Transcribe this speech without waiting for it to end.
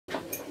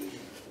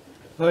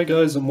Hi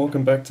guys, and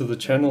welcome back to the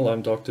channel.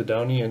 I'm Dr.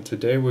 Downey, and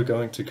today we're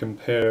going to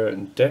compare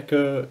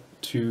Deca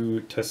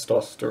to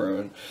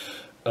testosterone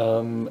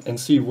and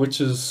see which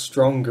is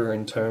stronger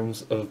in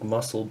terms of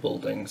muscle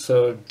building.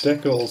 So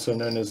Deca, also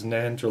known as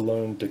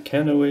Nandrolone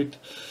Decanoate,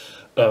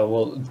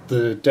 well,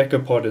 the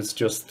Deca part is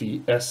just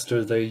the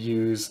ester they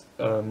use.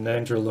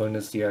 Nandrolone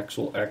is the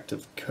actual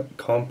active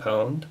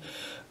compound.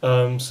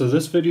 So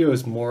this video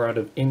is more out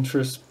of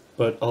interest,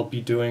 but I'll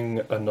be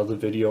doing another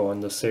video on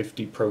the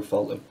safety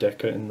profile of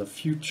Deca in the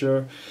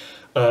future.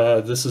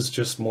 This is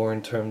just more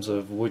in terms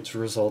of which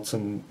results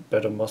in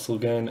better muscle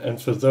gain,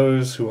 and for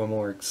those who are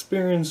more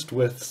experienced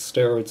with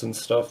steroids and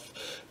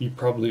stuff, you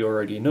probably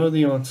already know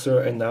the answer,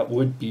 and that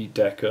would be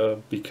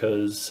Deca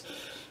because,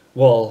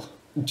 well,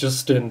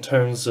 just in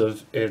terms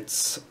of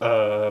it's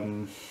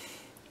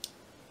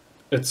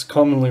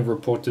commonly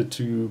reported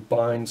to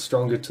bind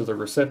stronger to the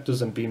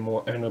receptors and be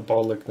more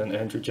anabolic than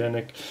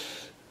androgenic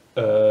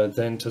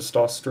than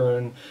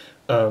testosterone,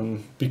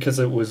 because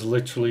it was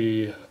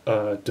literally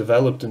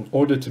developed in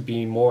order to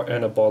be more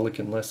anabolic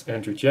and less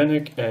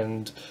androgenic,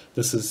 and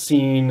this is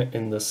seen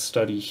in this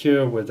study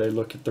here where they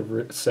look at the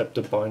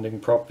receptor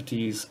binding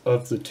properties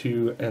of the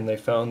two, and they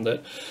found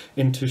that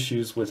in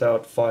tissues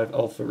without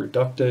 5-alpha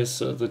reductase,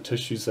 so the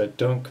tissues that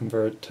don't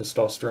convert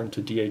testosterone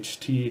to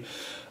DHT,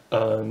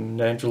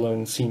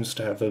 nandrolone seems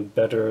to have a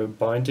better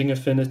binding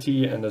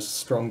affinity and a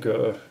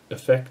stronger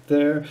effect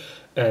there,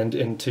 and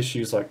in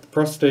tissues like the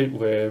prostate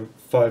where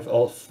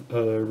 5-alpha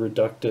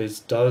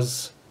reductase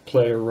does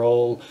play a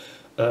role,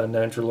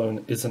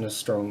 nandrolone isn't as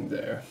strong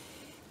there.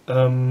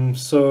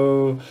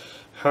 So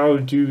how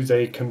do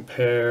they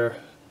compare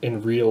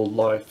in real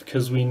life?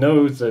 Because we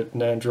know that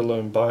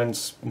nandrolone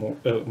binds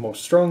more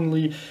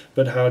strongly,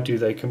 but how do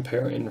they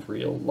compare in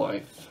real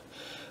life?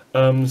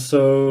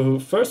 So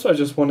first I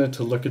just wanted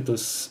to look at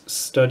this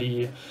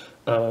study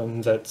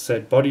that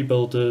said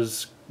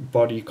bodybuilders,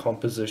 body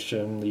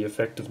composition, the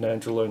effect of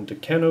nandrolone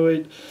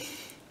decanoate,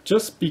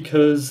 just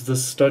because the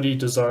study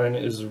design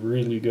is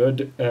really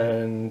good,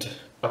 and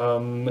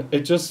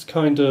it just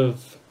kind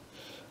of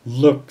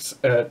looks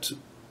at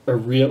a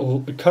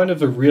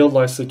real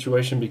life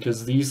situation,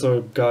 because these are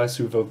guys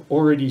who have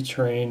already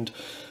trained,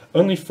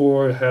 only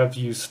 4 have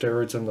used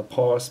steroids in the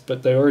past,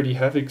 but they already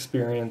have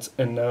experience,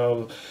 and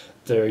now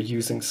they're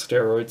using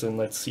steroids, and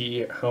let's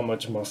see how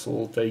much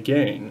muscle they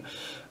gain.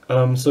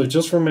 So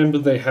just remember,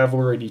 they have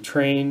already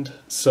trained,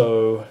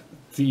 so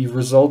the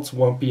results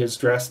won't be as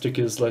drastic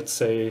as, let's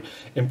say,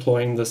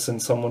 employing this in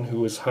someone who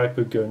was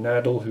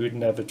hypogonadal, who had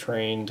never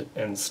trained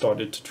and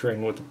started to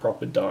train with a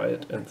proper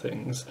diet and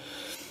things.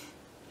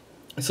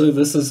 So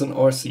this is an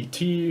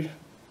RCT.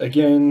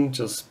 Again,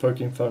 just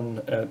poking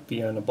fun at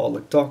the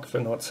anabolic doc for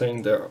not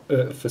saying there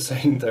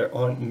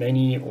aren't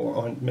many or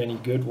aren't many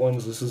good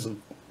ones. This is a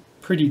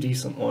pretty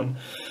decent one.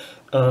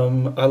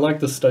 I like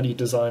the study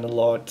design a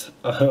lot.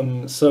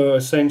 So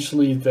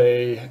essentially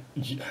they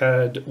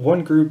had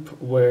one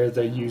group where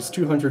they used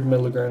 200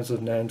 milligrams of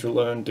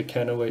nandrolone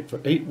decanoate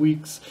for 8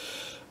 weeks,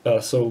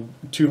 so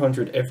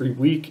 200 every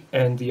week,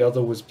 and the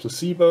other was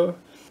placebo.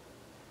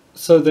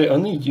 So they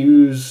only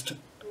used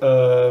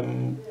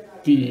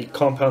the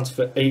compounds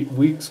for 8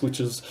 weeks, which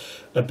is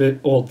a bit,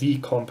 or the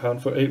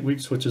compound for 8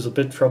 weeks, which is a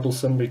bit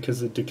troublesome because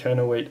the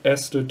decanoate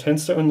ester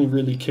tends to only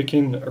really kick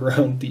in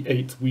around the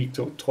 8th week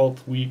or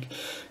 12th week,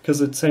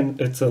 because it's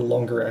a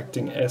longer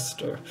acting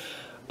ester.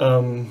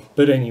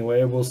 But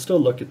anyway, we'll still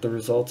look at the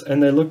results,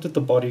 and they looked at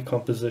the body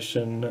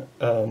composition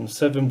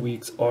 7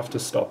 weeks after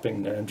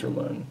stopping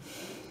nandrolone.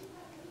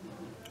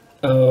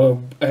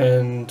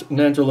 And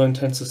nandrolone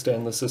tends to stay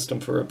in the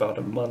system for about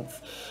a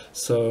month,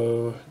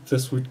 so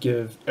this would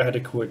give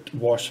adequate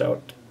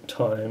washout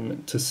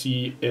time to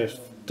see if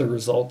the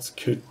results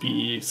could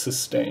be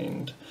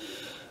sustained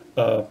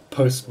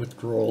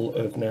post-withdrawal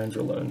of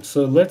nandrolone.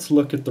 So let's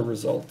look at the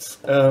results.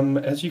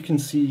 As you can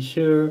see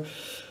here,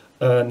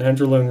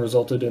 nandrolone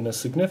resulted in a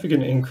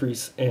significant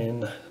increase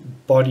in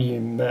body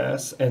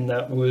mass, and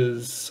that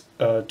was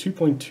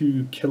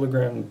 2.2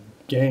 kilogram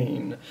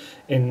gain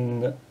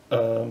in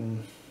the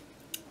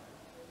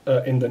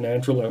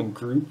nandrolone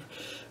group,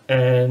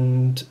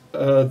 and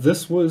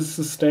this was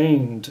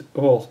sustained.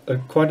 Well,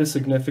 quite a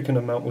significant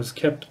amount was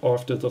kept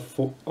after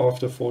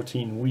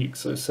 14 weeks,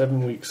 so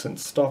 7 weeks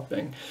since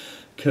stopping,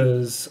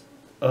 because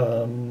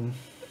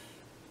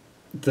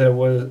there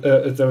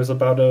was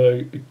about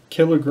a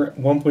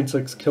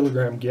 1.6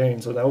 kilogram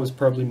gain, so that was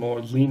probably more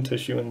lean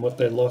tissue, and what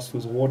they lost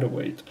was water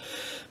weight.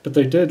 But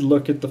they did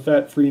look at the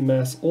fat-free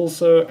mass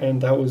also,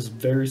 and that was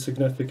very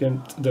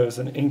significant. There was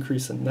an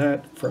increase in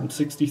that from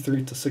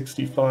 63 to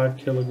 65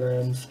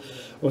 kilograms,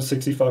 or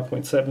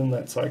 65.7,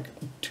 that's like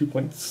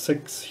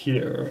 2.6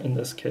 here in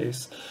this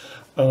case.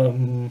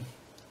 And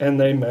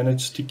they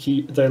managed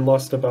to they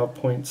lost about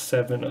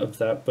 0.7 of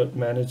that, but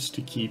managed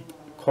to keep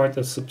quite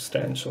a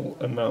substantial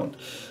amount.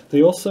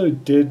 They also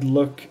did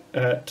look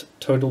at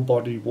total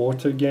body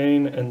water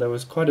gain, and there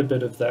was quite a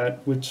bit of that,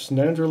 which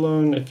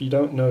nandrolone, if you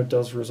don't know,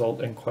 does result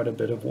in quite a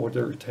bit of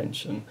water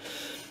retention.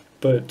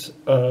 But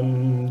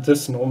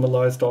this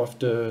normalized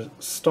after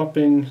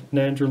stopping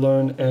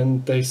nandrolone,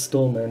 and they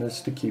still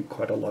managed to keep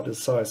quite a lot of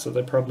size, so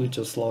they probably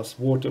just lost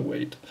water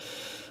weight.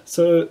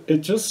 So it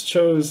just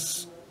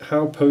shows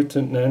how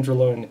potent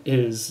nandrolone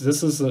is.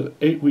 This is an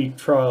 8-week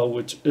trial,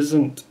 which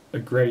isn't a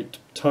great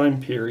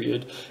time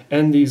period,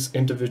 and these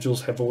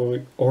individuals have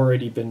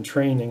already been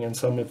training, and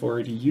some have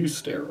already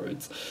used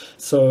steroids.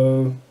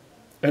 So,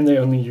 and they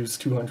only use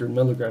 200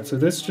 milligrams. So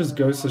this just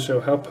goes to show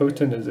how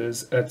potent it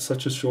is at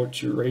such a short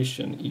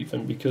duration,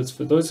 even, because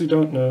for those who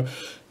don't know,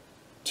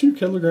 2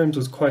 kilograms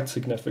is quite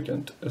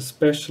significant,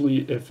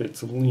 especially if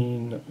it's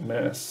lean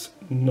mass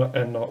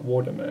and not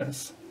water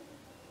mass.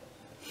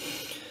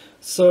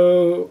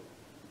 So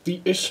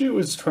the issue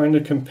is trying to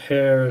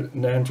compare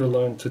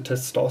nandrolone to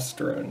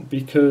testosterone,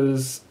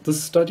 because the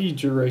study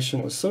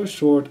duration was so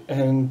short,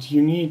 and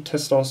you need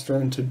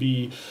testosterone to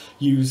be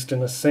used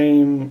in the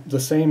same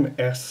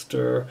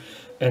ester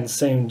and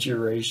same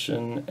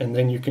duration, and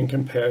then you can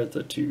compare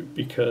the two,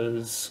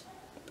 because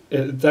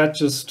that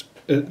just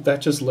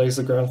lays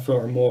the ground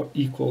for a more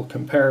equal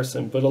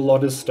comparison. But a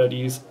lot of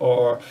studies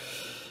are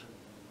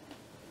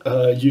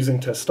using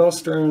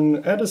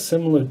testosterone at a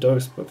similar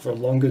dose, but for a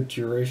longer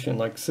duration,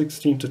 like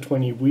 16 to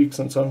 20 weeks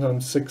and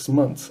sometimes 6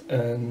 months,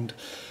 and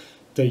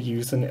they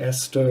use an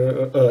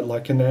ester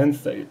like an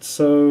anthate.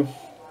 So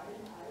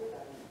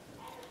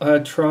I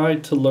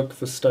tried to look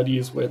for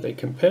studies where they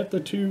compared the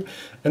two,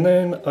 and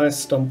then I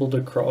stumbled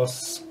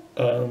across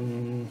a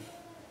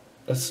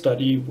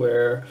study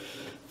where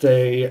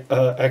they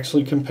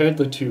actually compared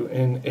the two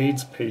in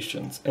AIDS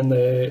patients, and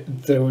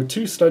there were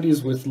 2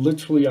 studies with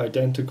literally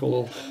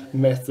identical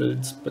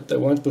methods, but they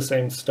weren't the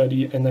same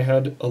study, and they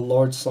had a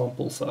large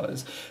sample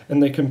size,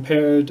 and they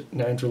compared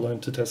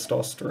nandrolone to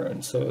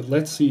testosterone. So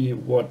let's see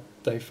what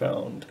they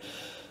found.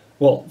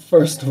 Well,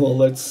 first of all,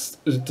 let's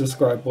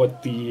describe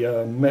what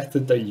the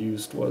method they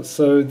used was.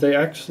 So they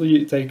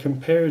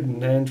compared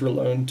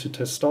nandrolone to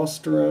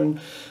testosterone.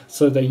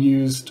 So they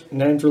used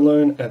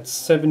nandrolone at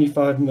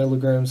 75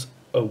 milligrams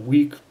a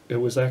week. It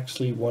was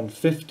actually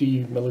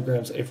 150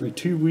 milligrams every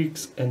 2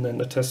 weeks, and then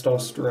the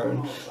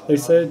testosterone, they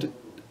said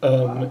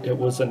it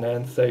was an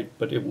anthate,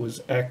 but it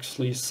was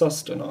actually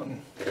sustanon.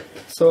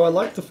 So I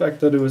like the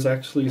fact that it was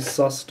actually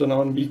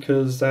sustanon,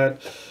 because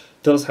that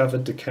does have a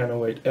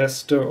decanoate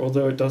ester,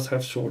 although it does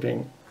have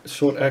short-acting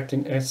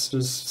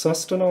esters.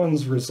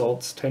 Sustanon's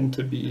results tend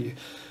to be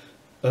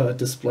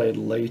displayed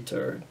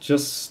later.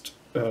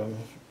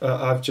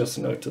 I've just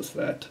noticed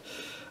that.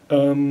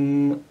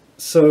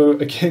 So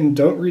again,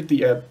 don't read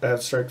the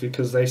abstract,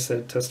 because they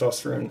said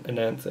testosterone and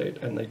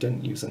anthate, and they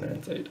didn't use an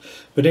anthate.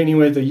 But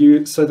anyway, they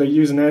use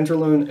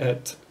nandrolone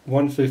at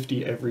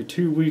 150 every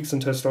 2 weeks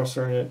and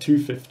testosterone at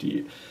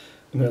 250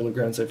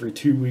 milligrams every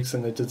 2 weeks,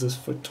 and they did this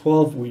for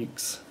 12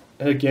 weeks.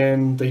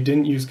 Again, they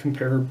didn't use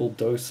comparable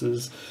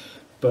doses,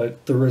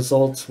 but the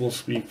results will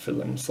speak for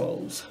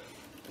themselves.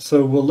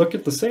 So we'll look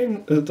at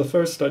the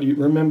first study.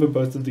 Remember,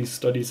 both of these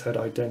studies had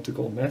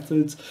identical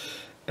methods.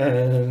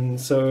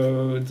 And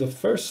so the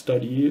first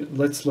study,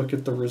 let's look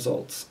at the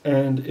results.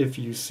 And if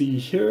you see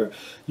here,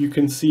 you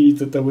can see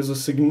that there was a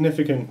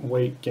significant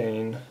weight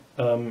gain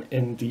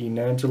in the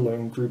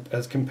nandrolone group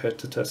as compared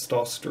to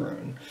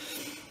testosterone.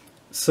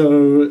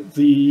 So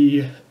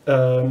it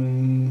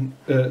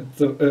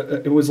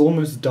was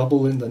almost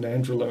double in the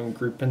nandrolone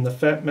group, and the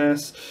fat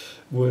mass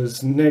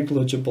was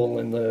negligible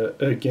in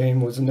the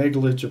gain was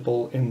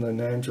negligible in the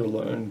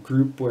nandrolone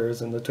group,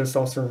 whereas in the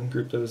testosterone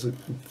group there was a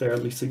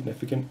fairly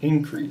significant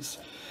increase.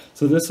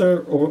 So this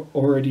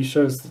already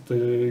shows that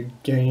the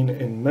gain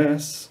in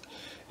mass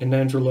in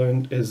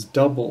nandrolone is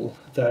double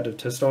that of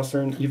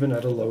testosterone, even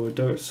at a lower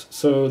dose.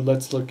 So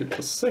let's look at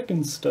the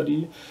second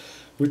study,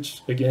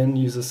 which again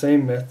use the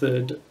same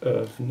method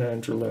of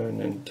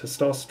nandrolone and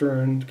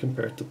testosterone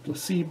compared to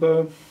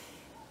placebo.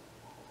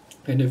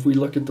 And if we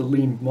look at the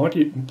lean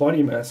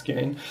body mass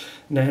gain,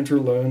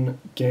 nandrolone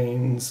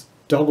gains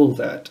double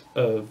that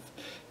of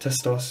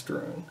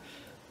testosterone.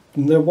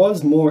 And there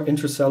was more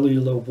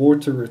intracellular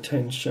water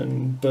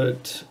retention,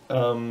 but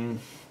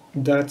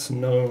that's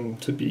known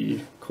to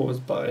be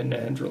caused by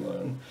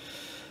nandrolone.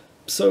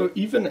 So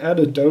even at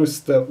a dose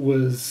that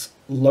was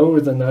lower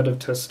than that of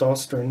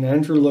testosterone,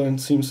 nandrolone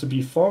seems to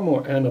be far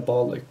more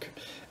anabolic,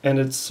 and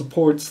it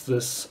supports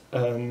this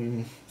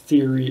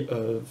theory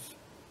of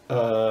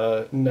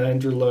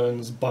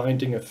nandrolone's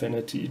binding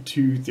affinity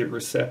to the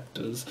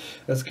receptors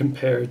as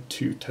compared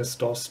to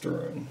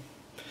testosterone.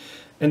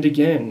 And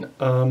again,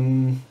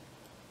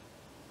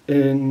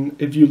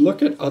 if you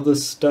look at other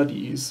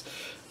studies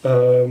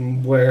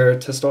where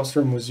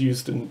testosterone was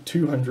used in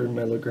 200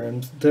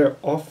 milligrams, they're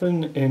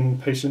often in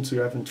patients who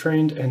haven't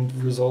trained and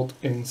result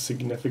in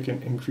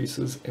significant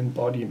increases in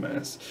body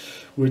mass,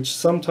 which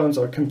sometimes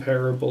are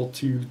comparable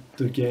to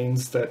the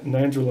gains that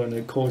nandrolone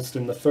had caused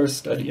in the first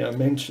study I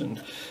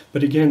mentioned.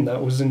 But again,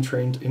 that was in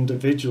trained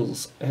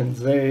individuals, and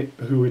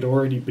who had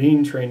already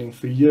been training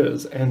for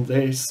years, and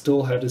they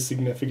still had a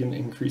significant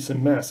increase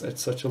in mass at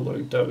such a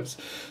low dose.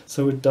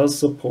 So it does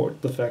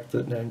support the fact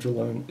that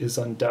nandrolone is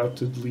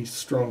undoubtedly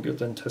stronger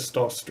than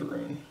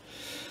testosterone.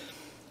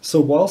 So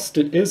whilst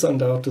it is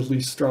undoubtedly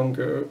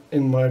stronger,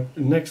 in my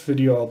next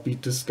video I'll be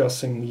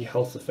discussing the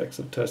health effects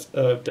of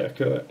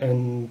Deca,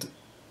 and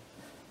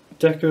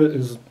Deca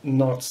is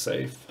not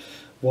safe.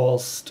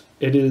 Whilst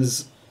it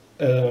is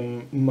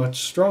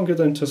much stronger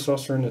than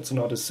testosterone, it's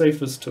not as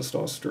safe as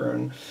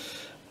testosterone,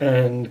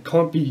 and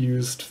can't be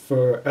used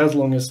for as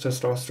long as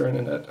testosterone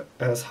and at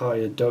as high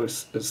a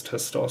dose as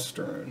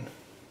testosterone.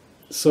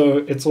 So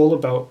it's all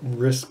about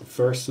risk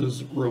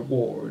versus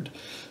reward.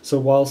 So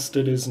whilst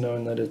it is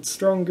known that it's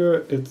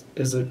stronger,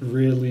 is it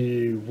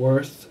really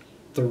worth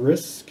the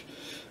risk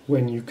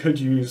when you could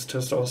use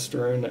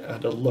testosterone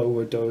at a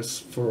lower dose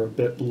for a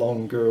bit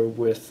longer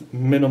with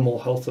minimal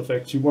health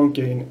effects? You won't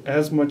gain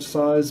as much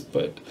size,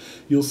 but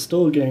you'll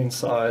still gain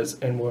size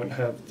and won't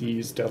have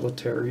these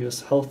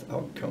deleterious health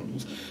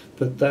outcomes.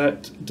 But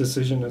that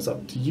decision is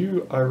up to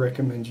you. I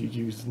recommend you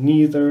use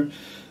neither,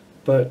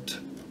 but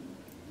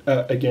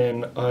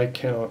again, I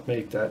cannot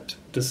make that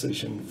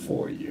decision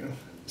for you.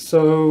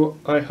 So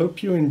I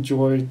hope you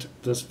enjoyed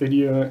this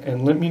video,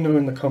 and let me know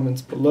in the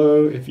comments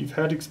below if you've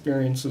had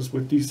experiences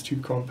with these two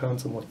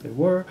compounds and what they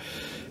were.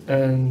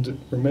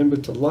 And remember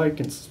to like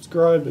and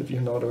subscribe if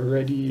you're not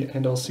already,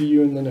 and I'll see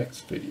you in the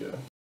next video.